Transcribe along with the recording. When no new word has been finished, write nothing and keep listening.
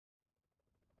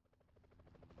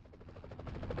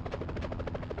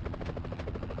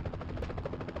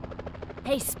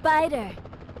Hey, Spider.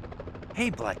 Hey,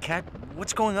 Black Cat,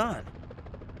 what's going on?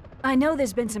 I know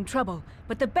there's been some trouble,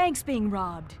 but the bank's being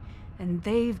robbed, and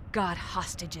they've got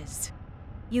hostages.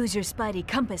 Use your Spidey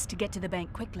compass to get to the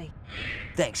bank quickly.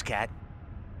 Thanks, Cat.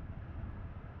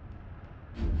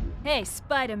 Hey,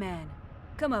 Spider-Man,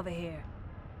 come over here.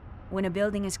 When a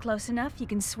building is close enough, you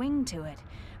can swing to it.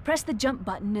 Press the jump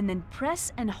button and then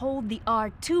press and hold the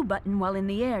R2 button while in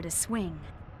the air to swing.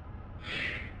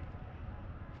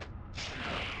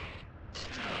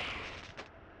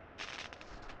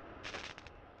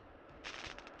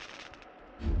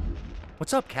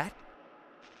 What's up, Cat?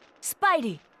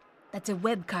 Spidey! That's a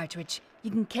web cartridge. You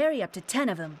can carry up to 10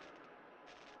 of them.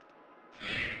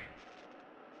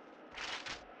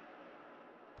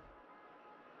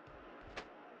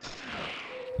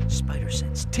 Spider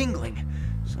sense tingling.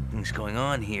 Something's going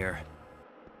on here.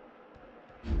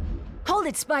 Hold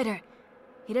it, Spider!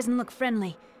 He doesn't look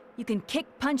friendly. You can kick,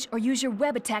 punch, or use your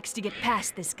web attacks to get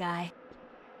past this guy.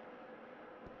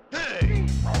 Hey!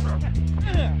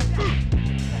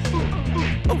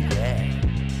 Oh, yeah.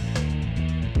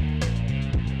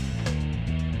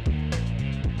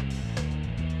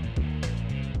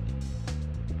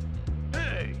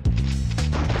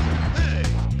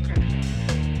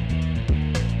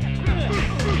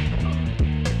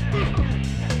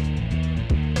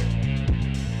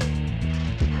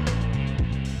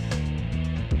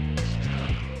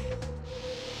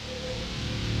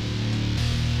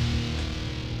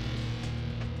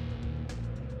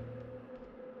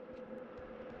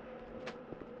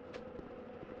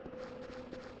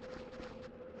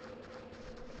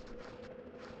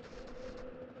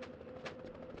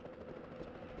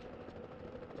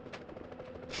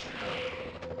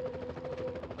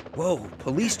 Whoa,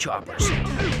 police choppers.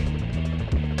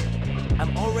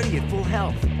 I'm already at full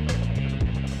health.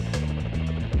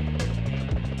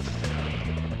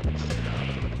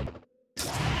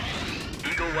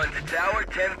 Eagle 1 to tower,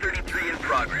 1033 in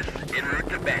progress. En route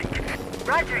to bank.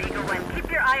 Roger, Eagle 1. Keep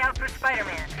your eye out for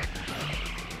Spider-Man.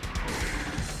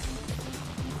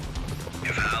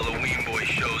 If Halloween Boy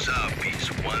shows up, he's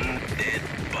one dead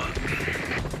bug.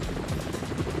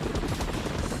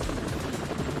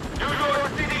 New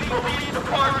York City Police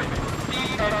Department,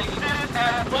 cease and desist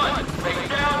at once. Lay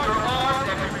down your arms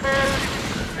and prepare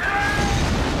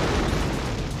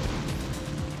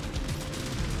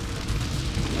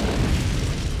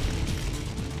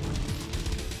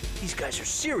to... These guys are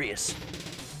serious.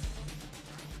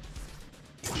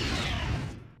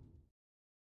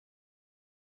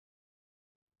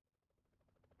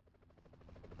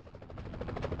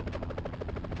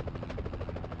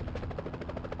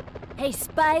 Hey,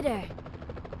 Spider!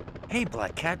 Hey,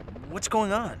 Black Cat, what's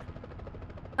going on?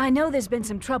 I know there's been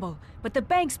some trouble, but the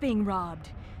bank's being robbed,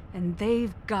 and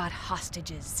they've got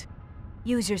hostages.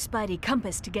 Use your Spidey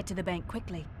compass to get to the bank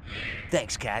quickly.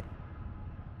 Thanks, Cat.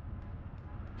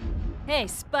 Hey,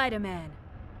 Spider-Man,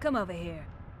 come over here.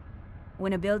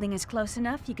 When a building is close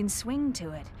enough, you can swing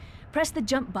to it. Press the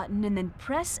jump button and then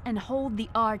press and hold the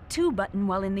R2 button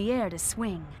while in the air to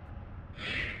swing.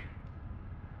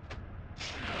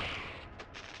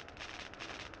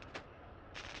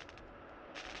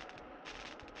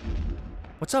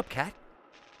 What's up, Cat?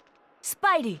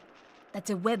 Spidey! That's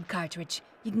a web cartridge.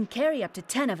 You can carry up to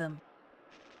 10 of them.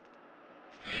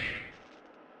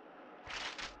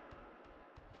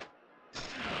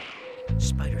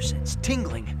 Spider sense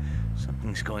tingling.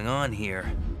 Something's going on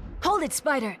here. Hold it,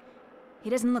 Spider! He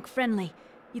doesn't look friendly.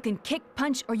 You can kick,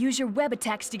 punch, or use your web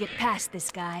attacks to get past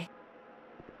this guy.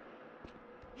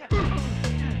 That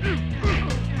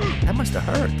must have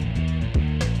hurt.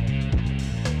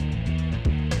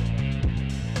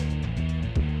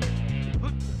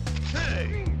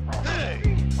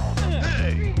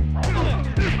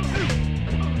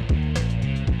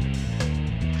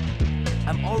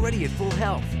 I'm already at full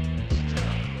health.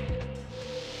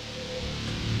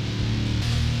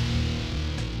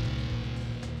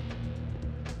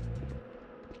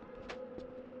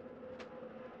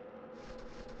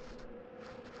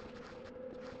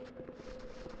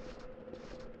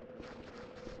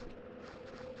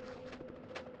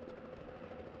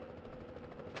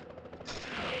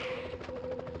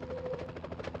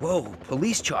 Whoa,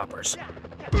 police choppers.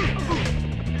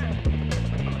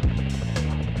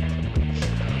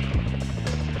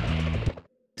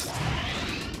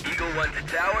 Eagle 1 to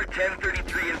tower,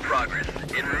 1033 in progress.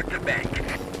 En route to bank.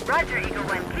 Roger, Eagle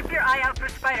 1. Keep your eye out for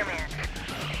Spider-Man.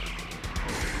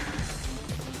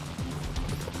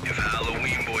 If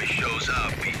Halloween Boy shows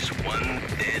up, he's one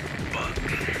dead bug.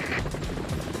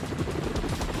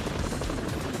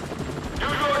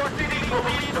 New York City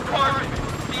Police Department,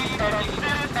 cease and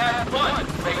desist at once.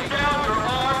 Lay down your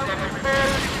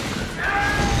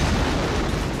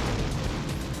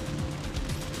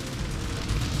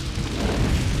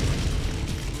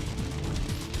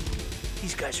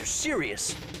guys are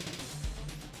serious.